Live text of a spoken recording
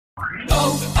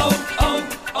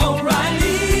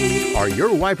O'Reilly. Are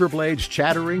your wiper blades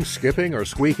chattering, skipping, or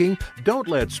squeaking? Don't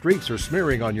let streaks or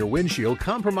smearing on your windshield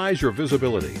compromise your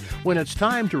visibility. When it's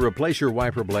time to replace your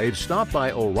wiper blades, stop by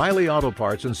O'Reilly Auto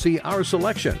Parts and see our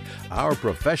selection. Our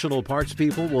professional parts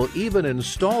people will even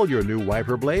install your new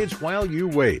wiper blades while you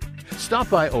wait. Stop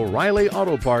by O'Reilly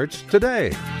Auto Parts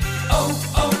today.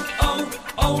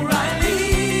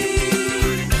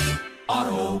 O'Reilly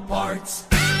Auto Parts.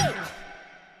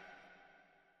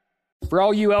 For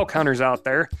all you elk hunters out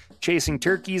there, chasing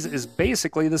turkeys is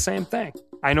basically the same thing.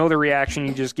 I know the reaction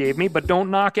you just gave me, but don't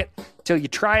knock it till you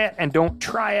try it, and don't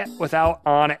try it without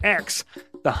OnX.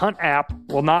 The Hunt app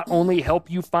will not only help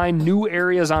you find new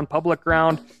areas on public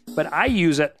ground, but I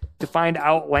use it to find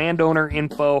out landowner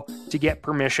info to get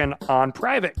permission on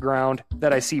private ground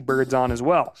that I see birds on as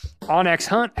well. OnX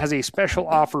Hunt has a special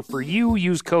offer for you.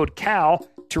 Use code CAL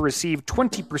to receive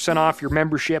 20% off your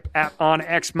membership at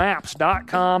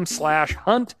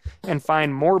onxmaps.com/hunt and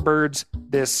find more birds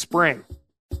this spring.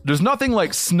 There's nothing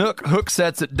like snook hook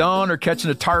sets at dawn or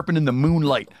catching a tarpon in the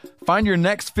moonlight. Find your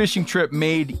next fishing trip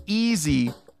made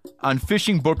easy on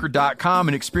fishingbooker.com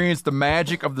and experience the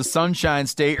magic of the Sunshine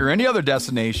State or any other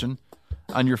destination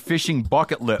on your fishing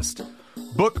bucket list.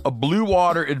 Book a blue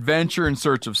water adventure in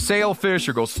search of sailfish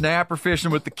or go snapper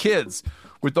fishing with the kids.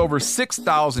 With over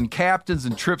 6,000 captains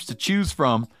and trips to choose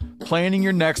from, planning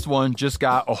your next one just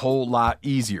got a whole lot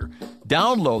easier.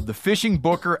 Download the Fishing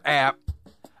Booker app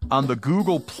on the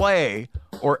Google Play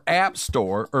or App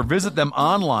Store, or visit them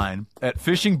online at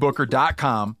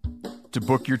fishingbooker.com to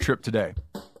book your trip today.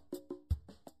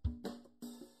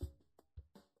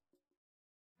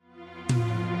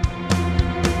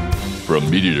 From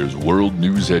MeatEater's World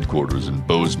News Headquarters in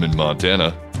Bozeman,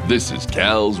 Montana, this is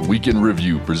Cal's Weekend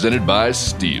Review presented by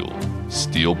Steel.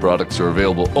 Steel products are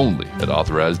available only at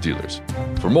authorized dealers.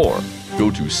 For more,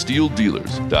 go to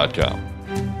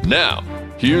steeldealers.com. Now,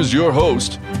 here's your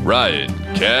host, Ryan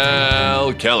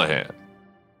Cal Callahan.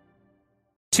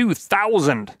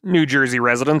 2,000 New Jersey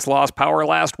residents lost power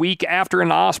last week after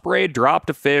an osprey dropped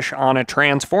a fish on a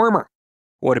transformer.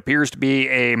 What appears to be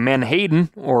a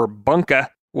menhaden, or bunka,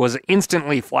 was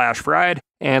instantly flash fried,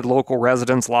 and local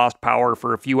residents lost power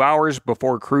for a few hours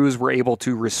before crews were able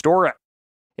to restore it.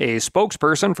 A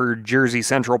spokesperson for Jersey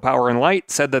Central Power and Light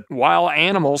said that while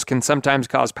animals can sometimes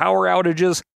cause power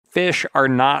outages, fish are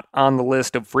not on the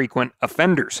list of frequent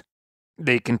offenders.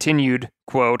 They continued,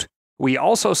 quote, "We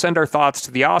also send our thoughts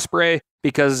to the osprey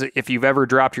because if you've ever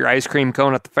dropped your ice cream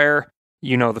cone at the fair,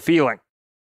 you know the feeling."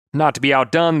 Not to be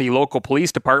outdone, the local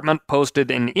police department posted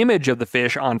an image of the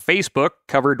fish on Facebook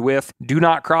covered with "Do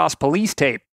Not Cross" police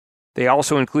tape. They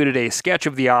also included a sketch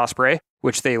of the osprey,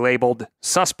 which they labeled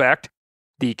 "Suspect."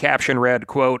 The caption read,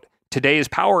 quote, "Today's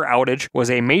power outage was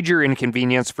a major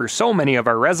inconvenience for so many of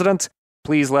our residents.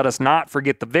 Please let us not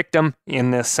forget the victim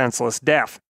in this senseless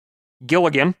death."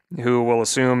 Gilligan, who we'll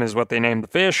assume is what they named the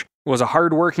fish, was a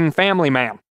hard-working family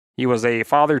man. He was a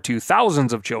father to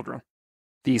thousands of children.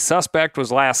 The suspect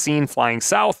was last seen flying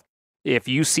south. If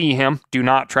you see him, do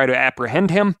not try to apprehend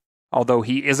him. Although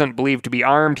he isn't believed to be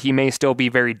armed, he may still be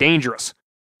very dangerous.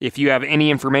 If you have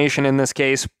any information in this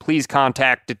case, please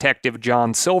contact Detective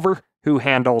John Silver, who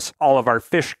handles all of our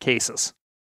fish cases.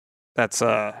 That's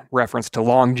a reference to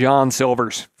Long John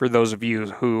Silver's, for those of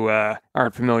you who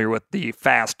aren't familiar with the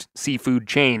fast seafood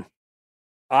chain.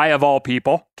 I, of all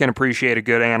people, can appreciate a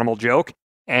good animal joke,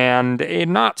 and a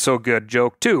not-so-good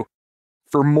joke, too.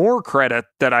 For more credit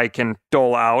that I can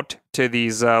dole out to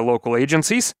these local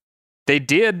agencies, they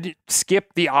did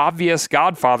skip the obvious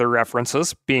Godfather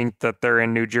references, being that they're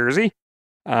in New Jersey.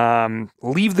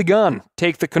 Leave the gun,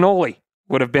 take the cannoli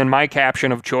would have been my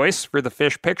caption of choice for the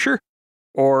fish picture.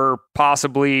 Or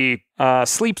possibly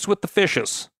sleeps with the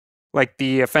fishes, like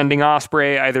the offending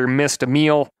osprey either missed a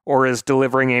meal or is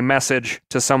delivering a message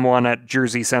to someone at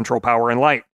Jersey Central Power and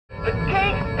Light.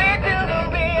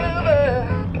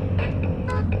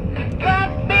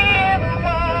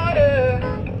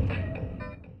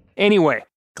 Anyway,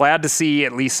 glad to see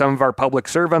at least some of our public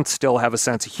servants still have a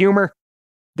sense of humor.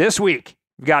 This week,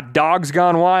 we've got dogs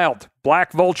gone wild,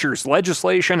 black vultures,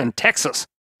 legislation, and Texas.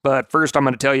 But first, I'm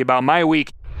going to tell you about my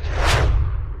week.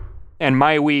 And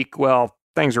my week, well,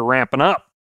 things are ramping up.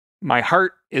 My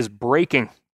heart is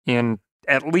breaking in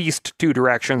at least two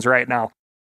directions right now.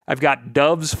 I've got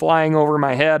doves flying over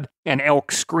my head, and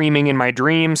elk screaming in my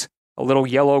dreams, a little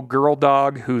yellow girl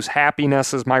dog whose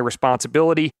happiness is my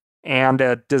responsibility, and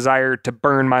a desire to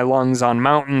burn my lungs on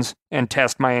mountains and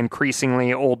test my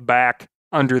increasingly old back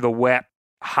under the wet,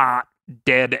 hot,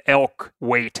 dead elk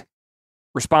weight.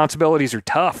 Responsibilities are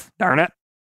tough, darn it.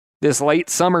 This late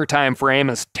summer time frame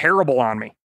is terrible on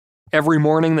me. Every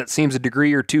morning that seems a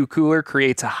degree or two cooler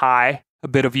creates a high, a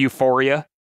bit of euphoria,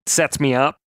 sets me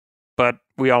up. But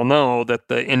we all know that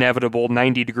the inevitable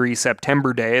 90-degree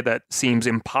September day that seems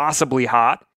impossibly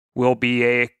hot will be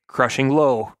a crushing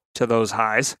low to those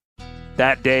highs.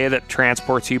 That day that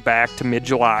transports you back to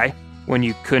mid-July, when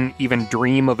you couldn't even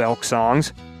dream of elk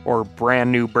songs or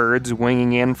brand new birds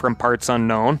winging in from parts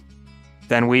unknown.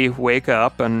 Then we wake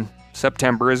up and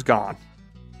September is gone.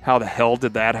 How the hell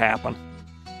did that happen?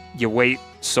 You wait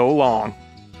so long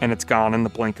and it's gone in the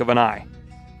blink of an eye.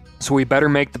 So we better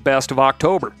make the best of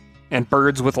October, and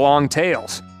birds with long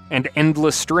tails, and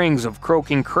endless strings of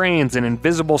croaking cranes and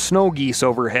invisible snow geese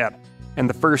overhead, and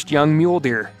the first young mule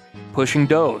deer pushing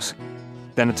does.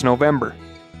 Then it's November.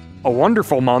 A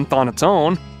wonderful month on its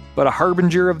own, but a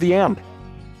harbinger of the end.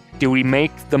 Do we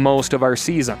make the most of our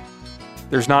season?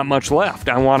 There's not much left.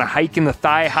 I want to hike in the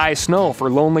thigh-high snow for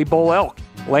lonely bull elk,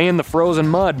 lay in the frozen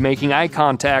mud making eye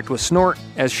contact with Snort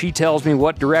as she tells me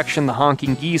what direction the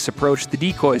honking geese approach the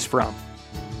decoys from.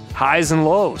 Highs and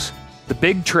lows, the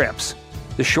big trips,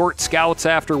 the short scouts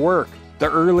after work, the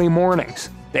early mornings,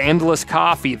 the endless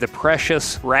coffee, the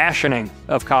precious rationing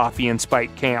of coffee in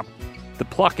Spike Camp, the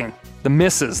plucking, the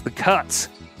misses, the cuts,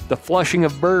 the flushing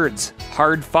of birds,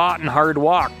 hard fought and hard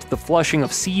walked, the flushing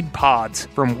of seed pods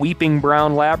from weeping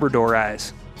brown Labrador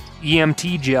eyes,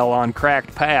 EMT gel on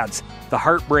cracked pads, the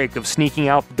heartbreak of sneaking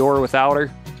out the door without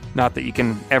her. Not that you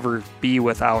can ever be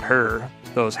without her,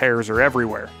 those hairs are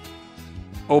everywhere.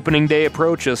 Opening day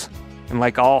approaches, and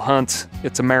like all hunts,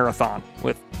 it's a marathon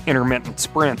with intermittent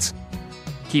sprints.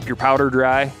 Keep your powder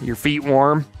dry, your feet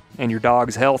warm, and your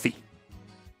dogs healthy.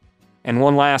 And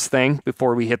one last thing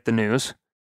before we hit the news.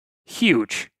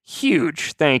 Huge,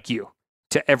 huge thank you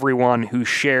to everyone who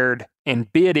shared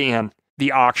and bid in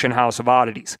the Auction House of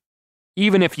Oddities.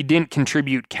 Even if you didn't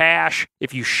contribute cash,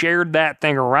 if you shared that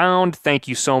thing around, thank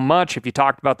you so much. If you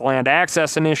talked about the Land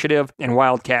Access Initiative and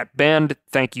Wildcat Bend,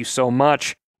 thank you so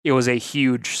much. It was a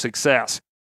huge success.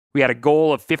 We had a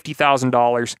goal of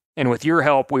 $50,000, and with your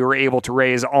help, we were able to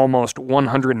raise almost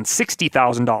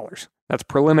 $160,000. That's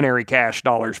preliminary cash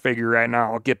dollars figure right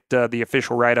now. I'll get the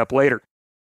official write-up later.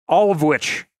 All of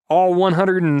which, all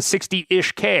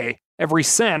 160-ish K, every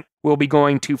cent will be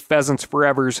going to Pheasants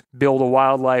Forever's Build a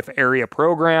Wildlife Area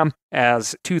program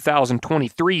as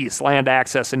 2023's Land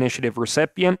Access Initiative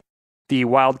recipient. The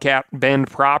Wildcat Bend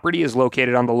property is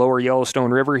located on the lower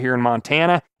Yellowstone River here in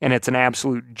Montana, and it's an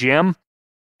absolute gem.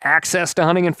 Access to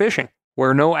hunting and fishing,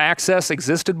 where no access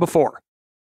existed before.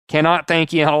 Cannot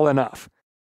thank you all enough.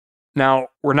 Now,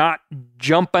 we're not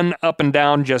jumping up and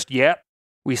down just yet.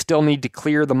 We still need to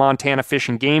clear the Montana Fish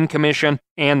and Game Commission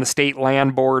and the State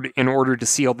Land Board in order to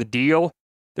seal the deal.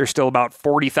 There's still about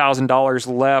 $40,000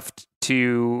 left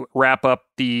to wrap up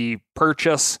the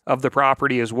purchase of the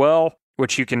property as well,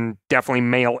 which you can definitely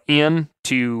mail in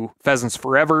to Pheasants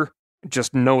Forever.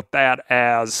 Just note that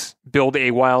as Build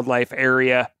a Wildlife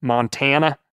Area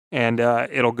Montana, and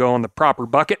it'll go in the proper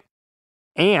bucket.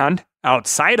 And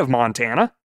outside of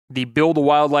Montana, the Build a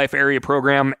Wildlife Area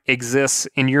program exists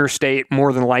in your state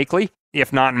more than likely,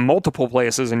 if not in multiple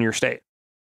places in your state.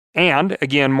 And,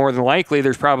 again, more than likely,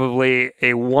 there's probably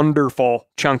a wonderful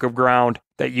chunk of ground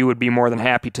that you would be more than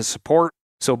happy to support.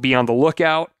 So be on the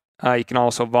lookout. You can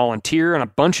also volunteer in a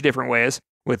bunch of different ways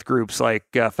with groups like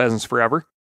Pheasants Forever.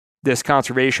 This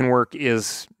conservation work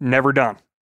is never done.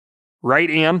 Write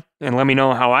in and let me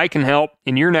know how I can help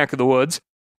in your neck of the woods.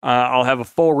 I'll have a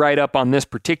full write-up on this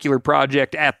particular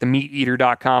project at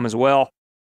themeateater.com as well.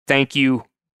 Thank you,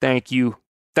 thank you,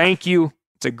 thank you.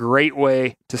 It's a great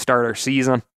way to start our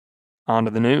season. On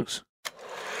to the news.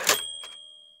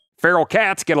 Feral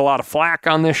cats get a lot of flack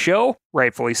on this show,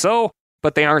 rightfully so,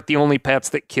 but they aren't the only pets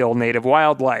that kill native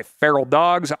wildlife. Feral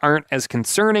dogs aren't as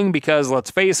concerning because, let's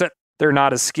face it, they're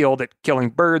not as skilled at killing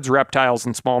birds, reptiles,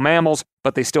 and small mammals,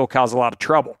 but they still cause a lot of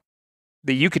trouble.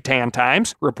 The Yucatan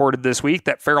Times reported this week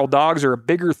that feral dogs are a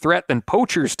bigger threat than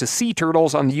poachers to sea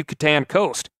turtles on the Yucatan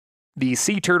coast. The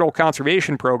Sea Turtle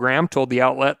Conservation Program told the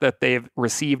outlet that they've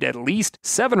received at least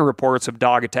 7 reports of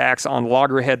dog attacks on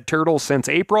loggerhead turtles since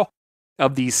April.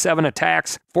 Of these 7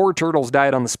 attacks, 4 turtles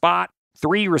died on the spot,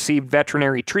 3 received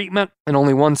veterinary treatment, and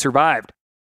only 1 survived.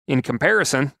 In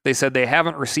comparison, they said they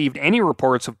haven't received any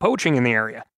reports of poaching in the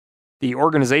area. The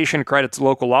organization credits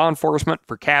local law enforcement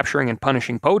for capturing and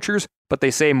punishing poachers, but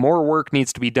they say more work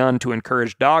needs to be done to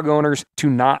encourage dog owners to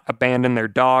not abandon their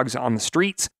dogs on the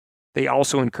streets. They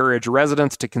also encourage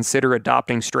residents to consider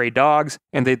adopting stray dogs,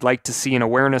 and they'd like to see an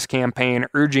awareness campaign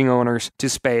urging owners to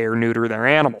spay or neuter their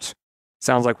animals.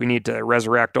 Sounds like we need to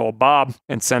resurrect old Bob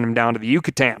and send him down to the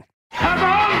Yucatan. Come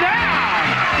on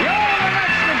down! You're the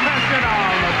next contestant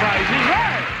on The Price is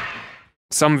Right!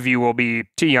 Some of you will be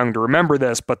too young to remember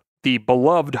this, but the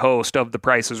beloved host of The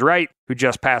Price is Right, who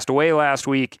just passed away last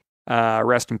week,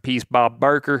 rest in peace, Bob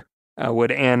Barker,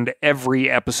 would end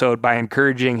every episode by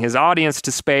encouraging his audience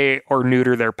to spay or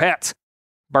neuter their pets.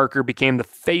 Barker became the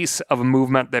face of a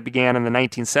movement that began in the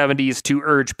 1970s to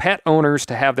urge pet owners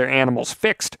to have their animals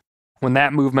fixed. When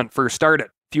that movement first started,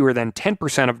 fewer than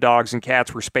 10% of dogs and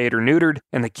cats were spayed or neutered,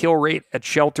 and the kill rate at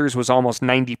shelters was almost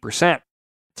 90%.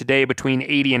 Today, between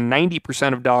 80 and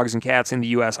 90% of dogs and cats in the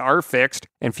U.S. are fixed,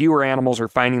 and fewer animals are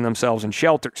finding themselves in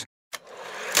shelters.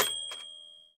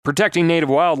 Protecting native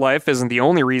wildlife isn't the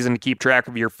only reason to keep track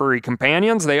of your furry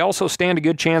companions. They also stand a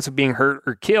good chance of being hurt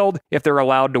or killed if they're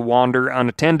allowed to wander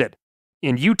unattended.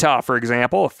 In Utah, for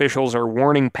example, officials are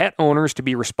warning pet owners to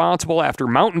be responsible after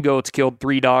mountain goats killed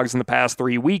 3 dogs in the past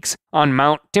 3 weeks on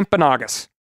Mount Timpanogos.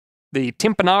 The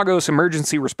Timpanogos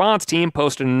Emergency Response Team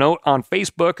posted a note on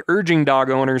Facebook urging dog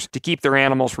owners to keep their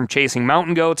animals from chasing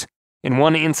mountain goats. In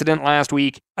one incident last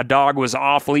week, a dog was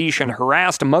off-leash and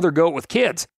harassed a mother goat with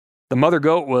kids. The mother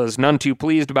goat was none too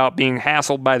pleased about being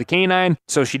hassled by the canine,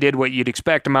 so she did what you'd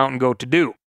expect a mountain goat to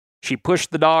do. She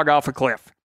pushed the dog off a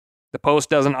cliff. The post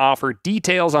doesn't offer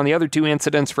details on the other 2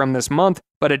 incidents from this month,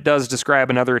 but it does describe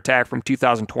another attack from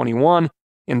 2021.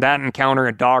 In that encounter,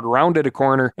 a dog rounded a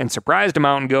corner and surprised a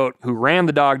mountain goat who ran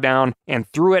the dog down and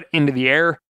threw it into the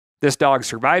air. This dog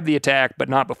survived the attack, but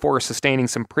not before sustaining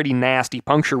some pretty nasty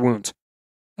puncture wounds.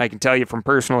 I can tell you from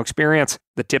personal experience,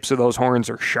 the tips of those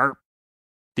horns are sharp.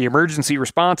 The emergency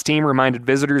response team reminded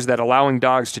visitors that allowing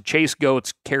dogs to chase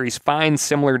goats carries fines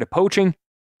similar to poaching.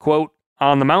 Quote,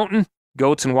 "On the mountain,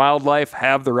 goats and wildlife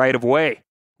have the right of way.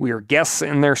 We are guests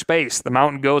in their space. The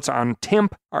mountain goats on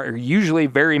Timp are usually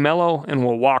very mellow and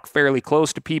will walk fairly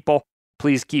close to people.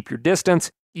 Please keep your distance,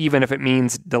 even if it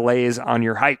means delays on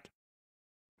your hike."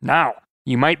 Now,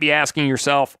 you might be asking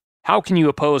yourself, how can you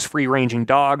oppose free-ranging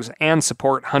dogs and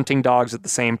support hunting dogs at the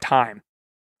same time?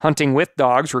 Hunting with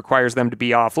dogs requires them to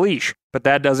be off-leash, but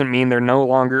that doesn't mean they're no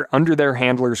longer under their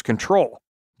handler's control.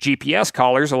 GPS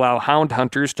collars allow hound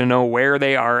hunters to know where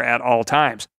they are at all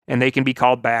times, and they can be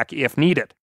called back if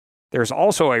needed. There's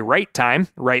also a right time,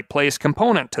 right place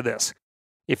component to this.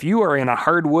 If you are in a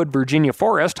hardwood Virginia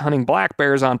forest hunting black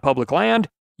bears on public land,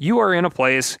 you are in a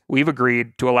place we've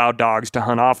agreed to allow dogs to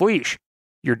hunt off-leash.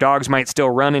 Your dogs might still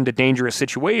run into dangerous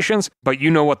situations, but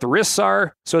you know what the risks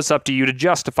are, so it's up to you to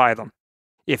justify them.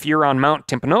 If you're on Mount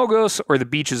Timpanogos or the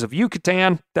beaches of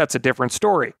Yucatan, that's a different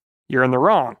story. You're in the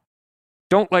wrong.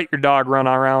 Don't let your dog run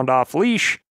around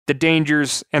off-leash. The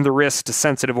dangers and the risks to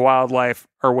sensitive wildlife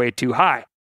are way too high.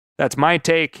 That's my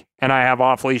take, and I have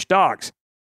off-leash dogs.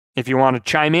 If you want to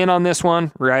chime in on this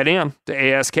one, write in to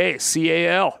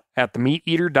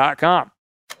askcal@themeateater.com.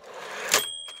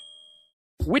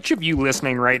 Which of you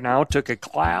listening right now took a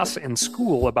class in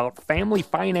school about Family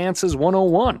Finances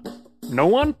 101? No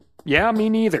one? Yeah, me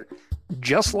neither.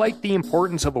 Just like the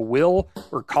importance of a will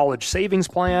or college savings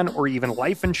plan or even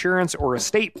life insurance or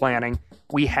estate planning,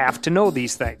 we have to know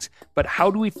these things. But how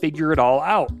do we figure it all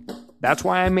out? That's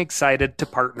why I'm excited to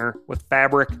partner with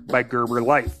Fabric by Gerber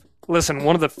Life. Listen,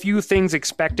 one of the few things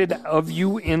expected of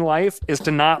you in life is to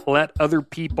not let other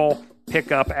people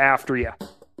pick up after you.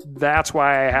 That's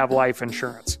why I have life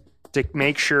insurance, to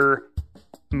make sure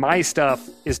my stuff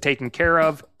is taken care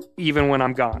of even when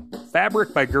I'm gone.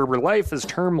 Fabric by Gerber Life is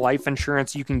term life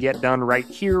insurance you can get done right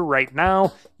here, right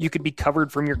now. You could be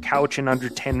covered from your couch in under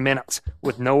 10 minutes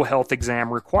with no health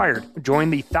exam required. Join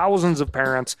the thousands of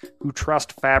parents who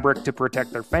trust Fabric to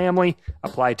protect their family.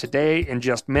 Apply today in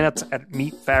just minutes at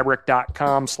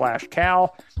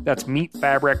meetfabric.com/Cal. That's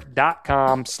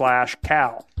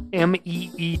meetfabric.com/Cal.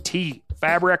 MEET.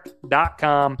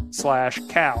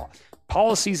 Fabric.com/Cal.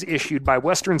 Policies issued by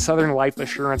Western Southern Life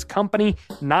Assurance Company,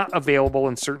 not available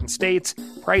in certain states.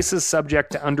 Prices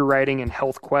subject to underwriting and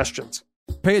health questions.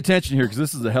 Pay attention here because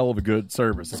this is a hell of a good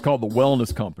service. It's called the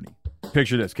Wellness Company.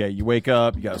 Picture this, okay? You wake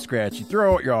up, you got a scratchy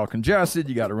throat, you're all congested,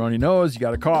 you got a runny nose, you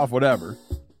got a cough, whatever.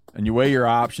 And you weigh your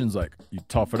options like you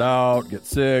tough it out, get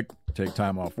sick, take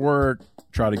time off work,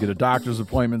 try to get a doctor's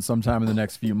appointment sometime in the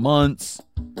next few months,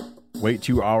 wait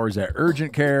 2 hours at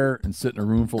urgent care and sit in a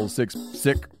room full of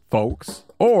sick folks,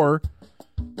 or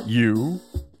you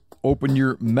open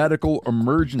your medical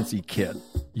emergency kit.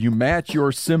 You match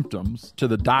your symptoms to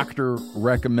the doctor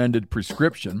recommended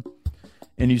prescription,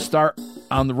 and you start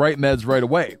on the right meds right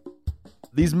away.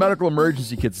 These medical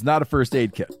emergency kits is not a first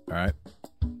aid kit, all right?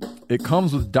 It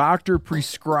comes with doctor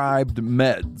prescribed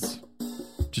meds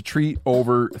to treat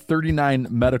over 39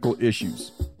 medical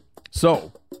issues.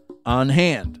 So, on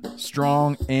hand,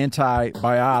 strong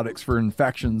antibiotics for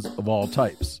infections of all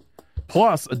types.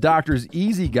 Plus, a doctor's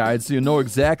easy guide so you know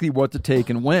exactly what to take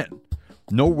and when.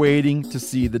 No waiting to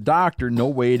see the doctor, no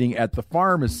waiting at the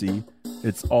pharmacy.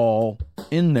 It's all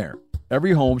in there.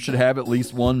 Every home should have at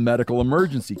least one medical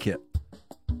emergency kit.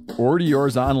 Order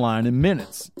yours online in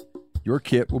minutes. Your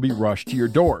kit will be rushed to your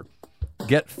door.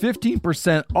 Get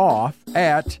 15% off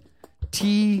at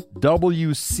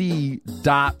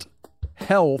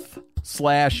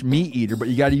twc.health/meateater, but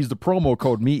you got to use the promo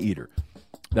code meateater.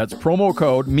 That's promo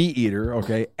code meateater,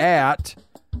 okay, at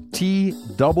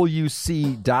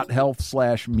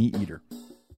twc.health/meateater.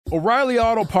 O'Reilly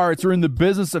Auto Parts are in the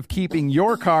business of keeping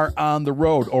your car on the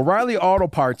road. O'Reilly Auto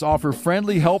Parts offer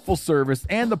friendly, helpful service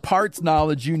and the parts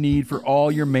knowledge you need for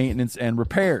all your maintenance and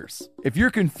repairs. If you're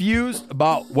confused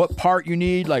about what part you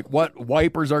need, like what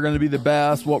wipers are going to be the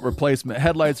best, what replacement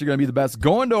headlights are going to be the best,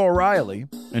 go into O'Reilly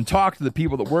and talk to the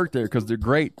people that work there because they're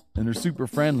great and they're super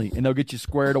friendly and they'll get you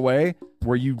squared away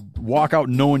where you walk out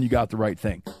knowing you got the right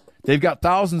thing. They've got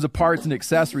thousands of parts and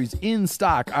accessories in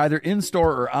stock, either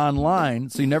in-store or online,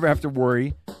 so you never have to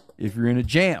worry if you're in a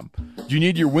jam. Do you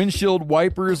need your windshield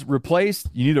wipers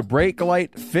replaced? You need a brake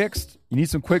light fixed? You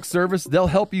need some quick service? They'll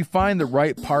help you find the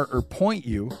right part or point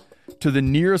you to the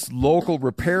nearest local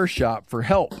repair shop for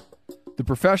help. The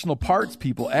professional parts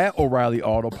people at O'Reilly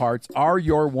Auto Parts are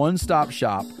your one-stop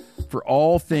shop for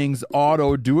all things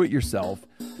auto do-it-yourself,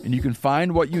 and you can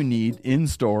find what you need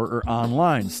in-store or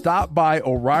online. Stop by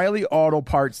O'Reilly Auto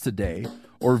Parts today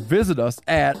or visit us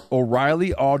at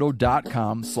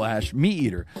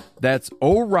O'ReillyAuto.com/meateater. That's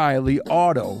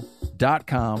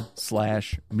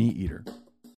O'ReillyAuto.com/meateater.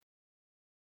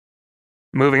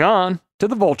 Moving on to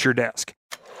the vulture desk.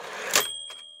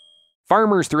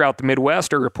 Farmers throughout the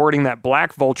Midwest are reporting that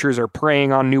black vultures are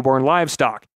preying on newborn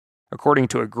livestock. According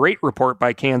to a great report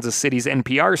by Kansas City's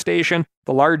NPR station,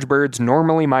 the large birds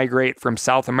normally migrate from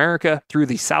South America through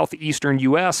the southeastern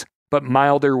U.S., but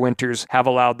milder winters have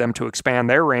allowed them to expand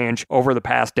their range over the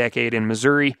past decade in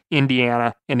Missouri,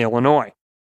 Indiana, and Illinois.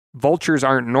 Vultures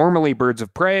aren't normally birds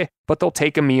of prey, but they'll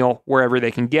take a meal wherever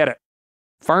they can get it.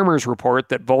 Farmers report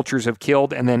that vultures have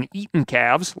killed and then eaten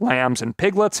calves, lambs, and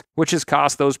piglets, which has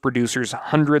cost those producers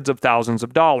hundreds of thousands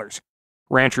of dollars.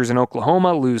 Ranchers in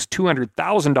Oklahoma lose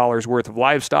 $200,000 worth of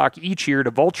livestock each year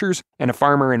to vultures, and a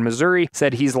farmer in Missouri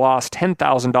said he's lost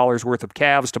 $10,000 worth of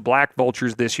calves to black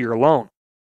vultures this year alone.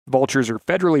 Vultures are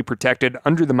federally protected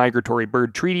under the Migratory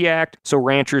Bird Treaty Act, so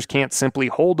ranchers can't simply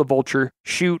hold a vulture,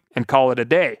 shoot, and call it a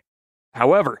day.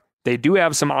 However, they do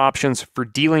have some options for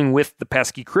dealing with the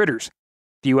pesky critters.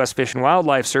 The U.S. Fish and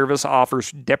Wildlife Service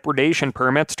offers depredation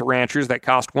permits to ranchers that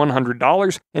cost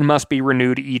 $100 and must be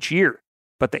renewed each year.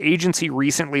 But the agency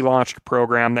recently launched a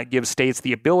program that gives states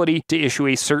the ability to issue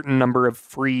a certain number of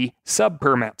free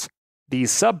sub-permits.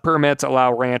 These sub-permits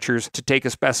allow ranchers to take a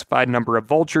specified number of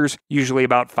vultures, usually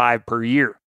about 5 per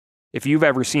year. If you've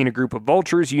ever seen a group of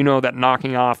vultures, you know that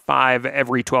knocking off 5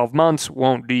 every 12 months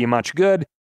won't do you much good.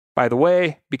 By the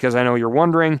way, because I know you're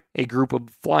wondering, a group of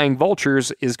flying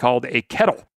vultures is called a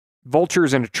kettle.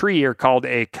 Vultures in a tree are called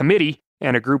a committee,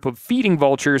 and a group of feeding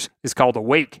vultures is called a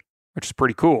wake, which is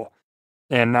pretty cool.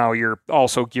 And now you're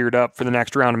also geared up for the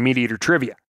next round of Meat Eater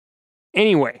trivia.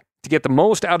 Anyway, to get the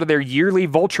most out of their yearly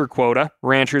vulture quota,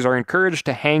 ranchers are encouraged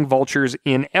to hang vultures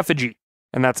in effigy.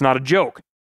 And that's not a joke.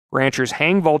 Ranchers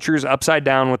hang vultures upside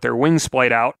down with their wings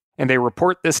splayed out, and they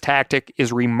report this tactic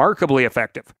is remarkably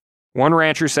effective. One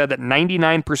rancher said that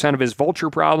 99% of his vulture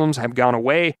problems have gone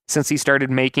away since he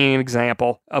started making an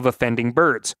example of offending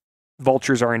birds.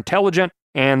 Vultures are intelligent,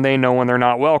 and they know when they're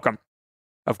not welcome.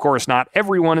 Of course, not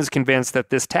everyone is convinced that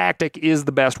this tactic is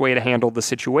the best way to handle the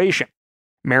situation.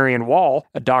 Marion Wall,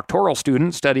 a doctoral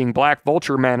student studying black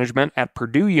vulture management at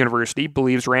Purdue University,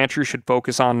 believes ranchers should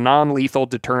focus on non-lethal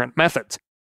deterrent methods.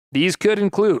 These could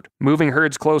include moving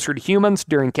herds closer to humans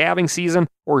during calving season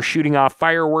or shooting off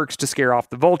fireworks to scare off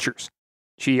the vultures.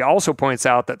 She also points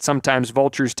out that sometimes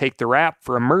vultures take the rap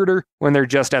for a murder when they're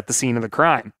just at the scene of the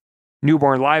crime.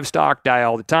 Newborn livestock die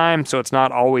all the time, so it's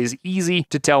not always easy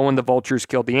to tell when the vultures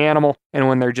killed the animal and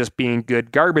when they're just being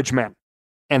good garbage men.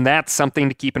 And that's something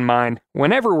to keep in mind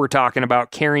whenever we're talking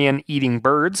about carrion-eating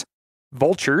birds.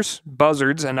 Vultures,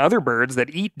 buzzards, and other birds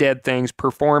that eat dead things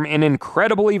perform an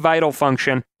incredibly vital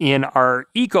function in our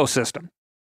ecosystem.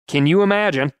 Can you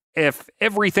imagine if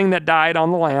everything that died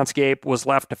on the landscape was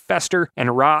left to fester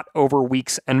and rot over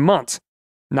weeks and months?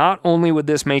 Not only would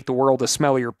this make the world a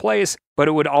smellier place, but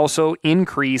it would also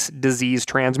increase disease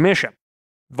transmission.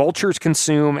 Vultures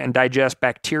consume and digest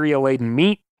bacteria-laden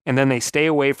meat, and then they stay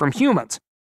away from humans.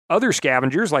 Other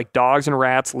scavengers, like dogs and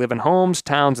rats, live in homes,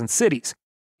 towns, and cities.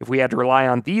 If we had to rely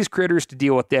on these critters to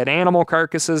deal with dead animal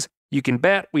carcasses, you can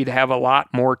bet we'd have a lot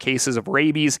more cases of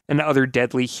rabies and other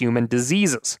deadly human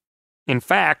diseases. In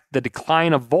fact, the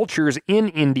decline of vultures in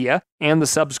India and the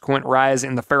subsequent rise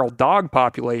in the feral dog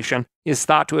population is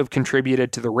thought to have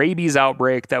contributed to the rabies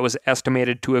outbreak that was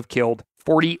estimated to have killed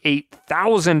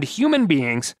 48,000 human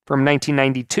beings from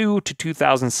 1992 to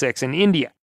 2006 in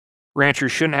India.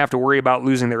 Ranchers shouldn't have to worry about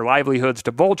losing their livelihoods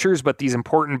to vultures, but these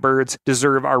important birds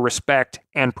deserve our respect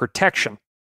and protection.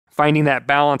 Finding that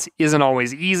balance isn't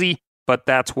always easy, but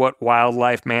that's what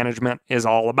wildlife management is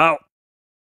all about.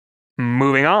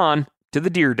 Moving on to the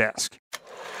deer desk.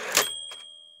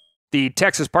 The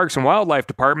Texas Parks and Wildlife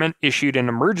Department issued an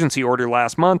emergency order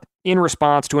last month in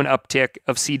response to an uptick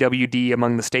of CWD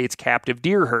among the state's captive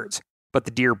deer herds. But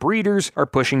the deer breeders are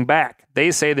pushing back.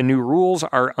 They say the new rules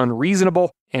are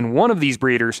unreasonable, and one of these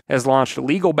breeders has launched a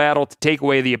legal battle to take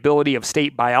away the ability of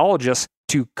state biologists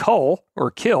to cull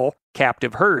or kill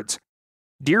captive herds.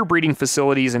 Deer breeding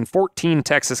facilities in 14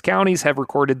 Texas counties have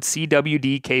recorded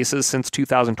CWD cases since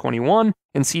 2021,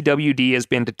 and CWD has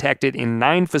been detected in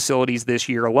 9 facilities this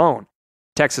year alone.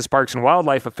 Texas Parks and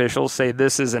Wildlife officials say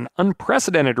this is an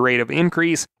unprecedented rate of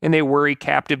increase, and they worry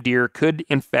captive deer could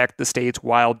infect the state's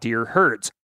wild deer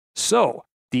herds. So,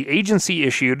 the agency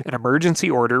issued an emergency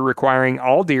order requiring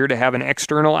all deer to have an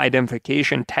external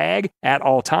identification tag at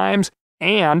all times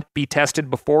and be tested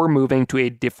before moving to a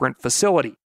different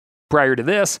facility. Prior to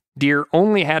this, deer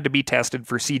only had to be tested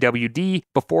for CWD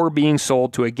before being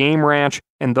sold to a game ranch,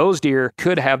 and those deer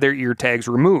could have their ear tags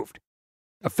removed.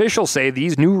 Officials say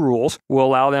these new rules will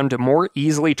allow them to more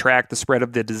easily track the spread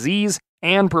of the disease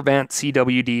and prevent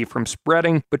CWD from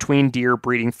spreading between deer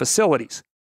breeding facilities.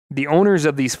 The owners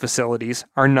of these facilities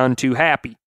are none too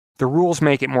happy. The rules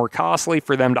make it more costly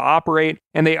for them to operate,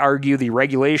 and they argue the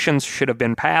regulations should have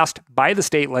been passed by the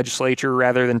state legislature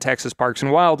rather than Texas Parks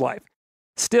and Wildlife.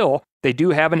 Still, they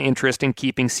do have an interest in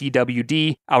keeping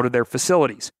CWD out of their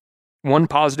facilities. One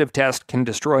positive test can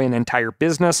destroy an entire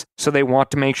business, so they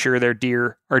want to make sure their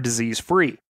deer are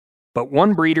disease-free. But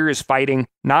one breeder is fighting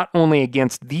not only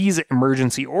against these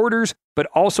emergency orders, but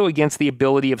also against the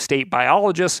ability of state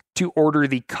biologists to order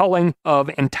the culling of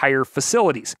entire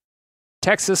facilities.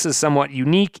 Texas is somewhat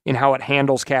unique in how it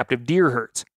handles captive deer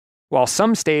herds. While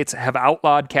some states have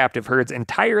outlawed captive herds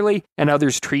entirely and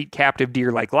others treat captive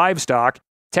deer like livestock,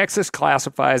 Texas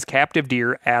classifies captive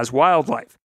deer as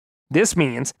wildlife. This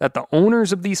means that the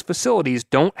owners of these facilities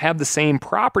don't have the same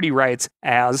property rights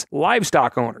as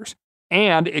livestock owners,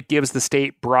 and it gives the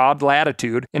state broad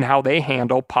latitude in how they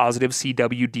handle positive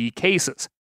CWD cases.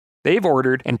 They've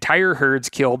ordered entire herds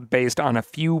killed based on a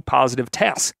few positive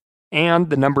tests, and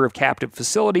the number of captive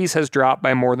facilities has dropped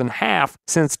by more than half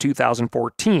since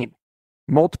 2014.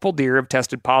 Multiple deer have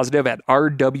tested positive at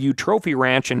RW Trophy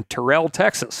Ranch in Terrell,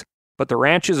 Texas, but the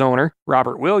ranch's owner,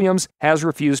 Robert Williams, has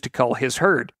refused to cull his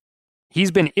herd.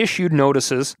 He's been issued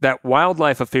notices that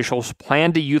wildlife officials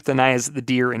plan to euthanize the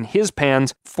deer in his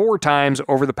pens 4 times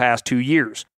over the past 2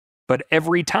 years. But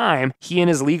every time, he and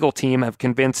his legal team have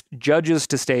convinced judges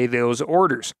to stay those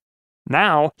orders.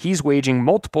 Now, he's waging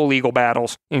multiple legal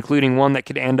battles, including one that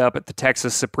could end up at the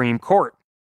Texas Supreme Court.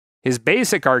 His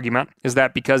basic argument is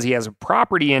that because he has a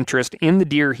property interest in the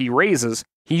deer he raises,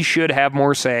 he should have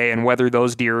more say in whether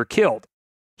those deer are killed.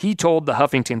 He told the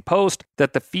Huffington Post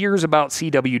that the fears about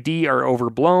CWD are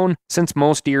overblown since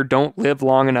most deer don't live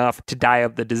long enough to die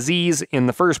of the disease in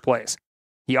the first place.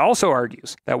 He also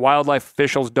argues that wildlife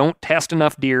officials don't test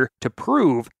enough deer to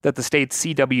prove that the state's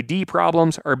CWD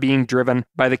problems are being driven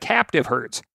by the captive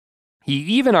herds. He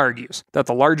even argues that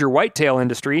the larger whitetail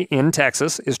industry in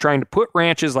Texas is trying to put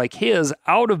ranches like his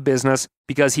out of business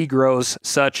because he grows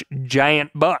such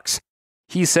giant bucks.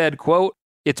 He said, quote,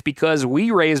 "It's because we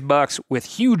raise bucks with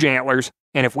huge antlers,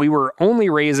 and if we were only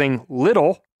raising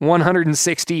little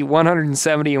 160,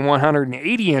 170, and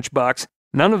 180-inch bucks,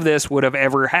 none of this would have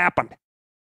ever happened."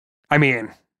 I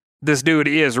mean, this dude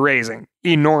is raising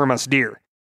enormous deer,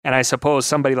 and I suppose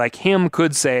somebody like him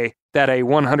could say that a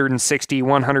 160,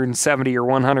 170, or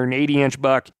 180-inch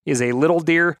buck is a little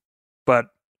deer, but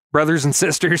brothers and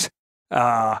sisters,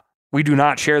 we do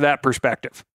not share that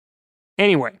perspective.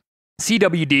 Anyway,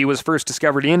 CWD was first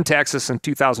discovered in Texas in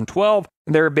 2012,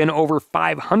 and there have been over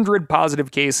 500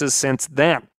 positive cases since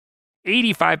then.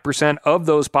 85% of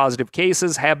those positive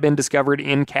cases have been discovered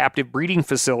in captive breeding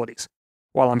facilities.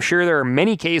 While I'm sure there are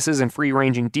many cases in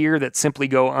free-ranging deer that simply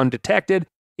go undetected,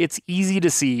 it's easy to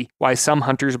see why some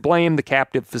hunters blame the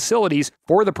captive facilities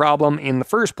for the problem in the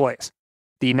first place.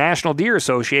 The National Deer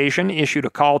Association issued a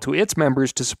call to its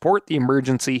members to support the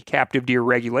emergency captive deer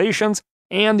regulations,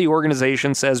 and the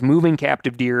organization says moving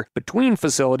captive deer between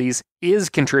facilities is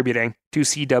contributing to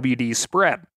CWD's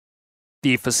spread.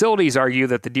 The facilities argue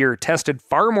that the deer are tested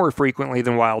far more frequently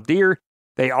than wild deer.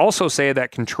 They also say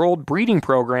that controlled breeding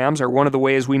programs are one of the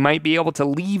ways we might be able to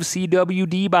leave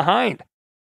CWD behind.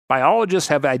 Biologists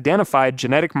have identified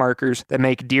genetic markers that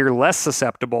make deer less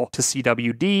susceptible to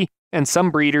CWD, and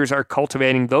some breeders are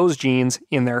cultivating those genes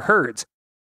in their herds.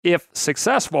 If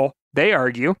successful, they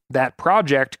argue that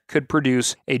project could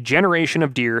produce a generation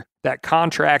of deer that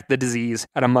contract the disease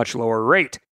at a much lower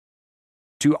rate.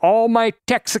 To all my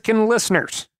Texican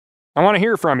listeners, I want to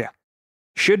hear from you.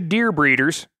 Should deer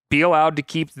breeders be allowed to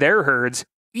keep their herds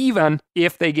even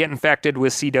if they get infected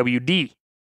with CWD?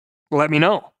 Let me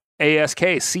know.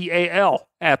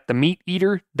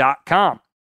 ASKCAL@themeateater.com.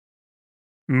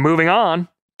 Moving on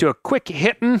to a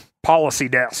quick-hitting policy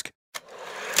desk.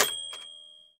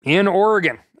 In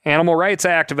Oregon, animal rights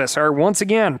activists are once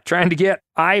again trying to get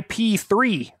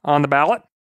IP3 on the ballot.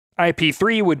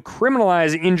 IP3 would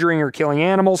criminalize injuring or killing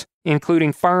animals,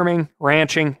 including farming,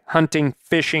 ranching, hunting,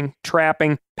 fishing,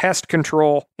 trapping, pest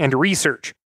control, and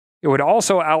research. It would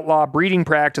also outlaw breeding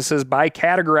practices by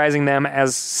categorizing them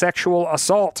as sexual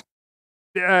assault.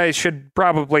 I should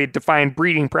probably define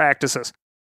breeding practices.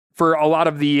 For a lot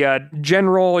of the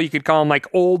general, you could call them like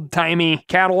old-timey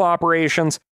cattle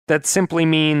operations, that simply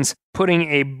means putting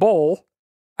a bull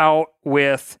out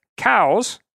with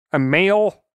cows, a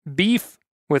male beef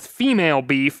with female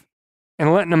beef,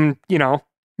 and letting them,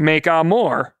 make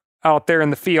more out there in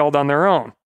the field on their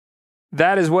own.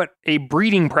 That is what a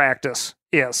breeding practice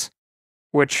is,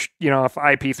 which, if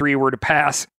IP3 were to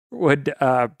pass, would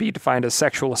be defined as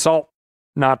sexual assault,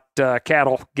 not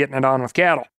cattle getting it on with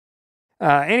cattle.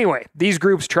 Anyway, these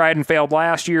groups tried and failed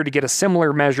last year to get a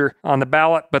similar measure on the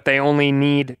ballot, but they only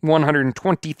need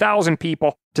 120,000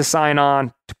 people to sign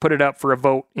on to put it up for a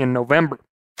vote in November.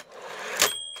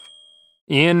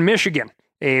 In Michigan,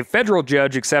 a federal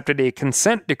judge accepted a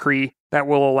consent decree that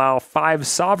will allow 5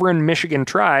 sovereign Michigan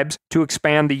tribes to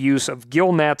expand the use of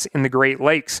gill nets in the Great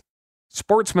Lakes.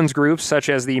 Sportsmen's groups such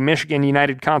as the Michigan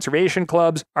United Conservation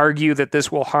Clubs argue that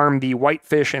this will harm the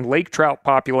whitefish and lake trout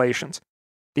populations.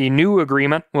 The new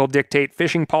agreement will dictate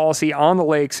fishing policy on the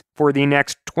lakes for the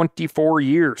next 24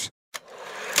 years.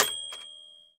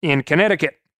 In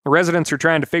Connecticut, residents are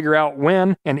trying to figure out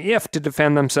when and if to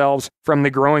defend themselves from the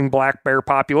growing black bear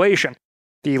population.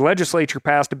 The legislature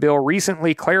passed a bill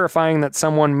recently clarifying that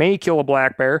someone may kill a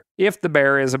black bear if the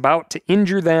bear is about to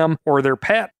injure them or their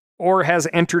pet or has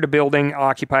entered a building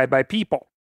occupied by people.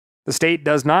 The state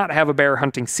does not have a bear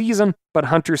hunting season, but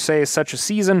hunters say such a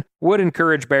season would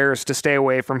encourage bears to stay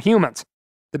away from humans.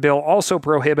 The bill also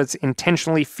prohibits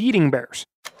intentionally feeding bears.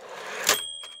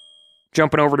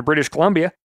 Jumping over to British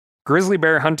Columbia, grizzly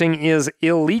bear hunting is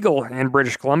illegal in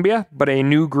British Columbia, but a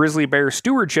new grizzly bear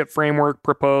stewardship framework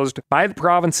proposed by the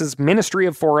province's Ministry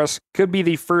of Forests could be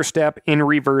the first step in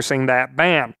reversing that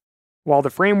ban. While the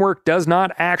framework does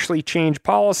not actually change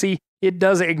policy, it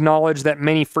does acknowledge that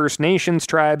many First Nations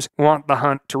tribes want the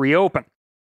hunt to reopen.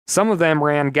 Some of them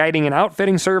ran guiding and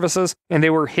outfitting services, and they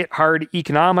were hit hard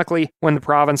economically when the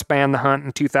province banned the hunt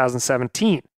in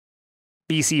 2017.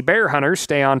 BC bear hunters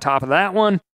stay on top of that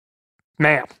one.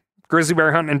 Man, grizzly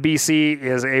bear hunting in BC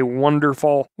is a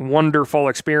wonderful, wonderful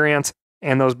experience,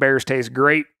 and those bears taste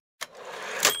great.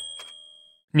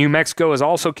 New Mexico is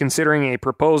also considering a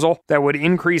proposal that would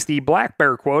increase the black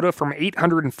bear quota from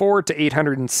 804 to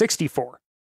 864.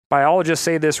 Biologists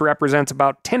say this represents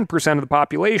about 10% of the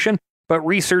population, but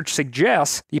research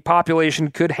suggests the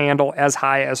population could handle as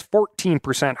high as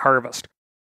 14% harvest.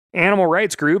 Animal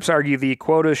rights groups argue the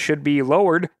quota should be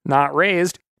lowered, not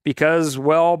raised, because,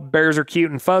 well, bears are cute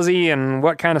and fuzzy, and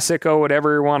what kind of sicko would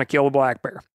ever want to kill a black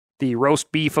bear? The roast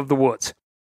beef of the woods.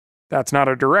 That's not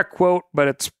a direct quote, but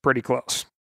it's pretty close.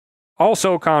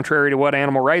 Also, contrary to what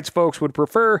animal rights folks would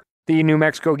prefer, the New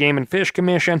Mexico Game and Fish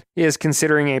Commission is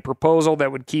considering a proposal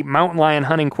that would keep mountain lion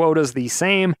hunting quotas the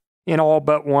same in all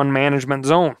but one management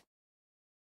zone.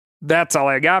 That's all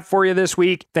I got for you this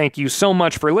week. Thank you so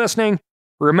much for listening.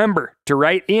 Remember to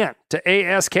write in to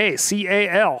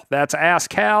ASKCAL, that's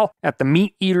AskCal, at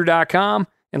themeateater.com,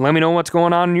 and let me know what's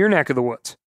going on in your neck of the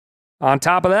woods. On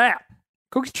top of that,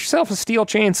 go get yourself a steel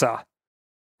chainsaw.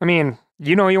 I mean,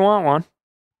 you know you want one.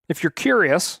 If you're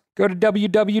curious, go to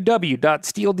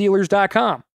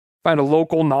www.steeldealers.com. Find a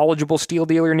local, knowledgeable steel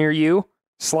dealer near you.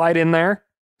 Slide in there,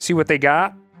 see what they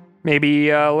got.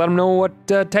 Maybe let them know what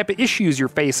type of issues you're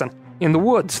facing in the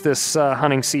woods this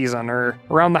hunting season, or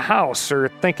around the house, or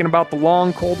thinking about the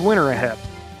long, cold winter ahead.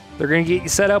 They're going to get you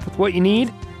set up with what you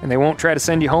need, and they won't try to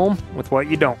send you home with what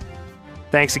you don't.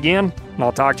 Thanks again, and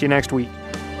I'll talk to you next week.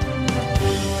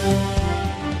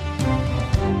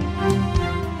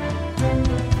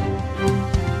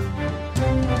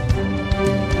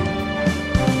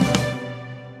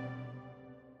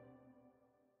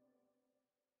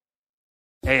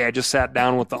 Hey, I just sat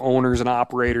down with the owners and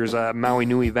operators of Maui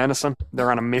Nui Venison. They're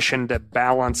on a mission to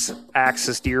balance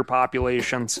axis deer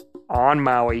populations on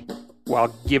Maui while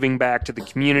giving back to the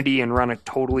community and run a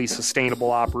totally sustainable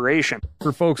operation.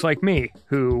 For folks like me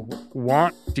who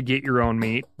want to get your own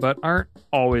meat but aren't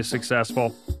always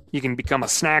successful, you can become a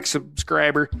snack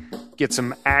subscriber, get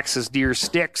some axis deer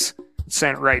sticks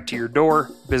sent right to your door.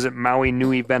 Visit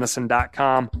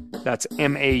MauiNuiVenison.com. That's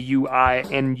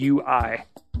MAUINUI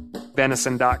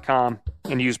venison.com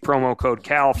and use promo code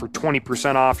CAL for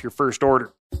 20% off your first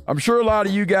order. I'm sure a lot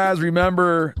of you guys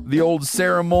remember the old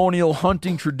ceremonial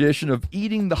hunting tradition of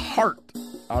eating the heart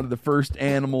out of the first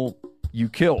animal you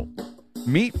kill.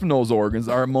 Meat from those organs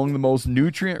are among the most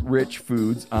nutrient-rich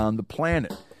foods on the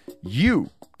planet. You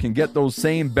can get those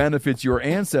same benefits your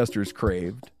ancestors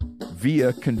craved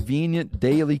via convenient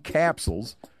daily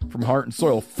capsules from Heart and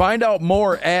Soil. Find out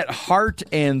more at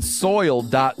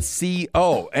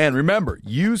heartandsoil.co. And remember,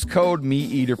 use code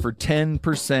MeatEater for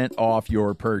 10% off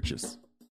your purchase.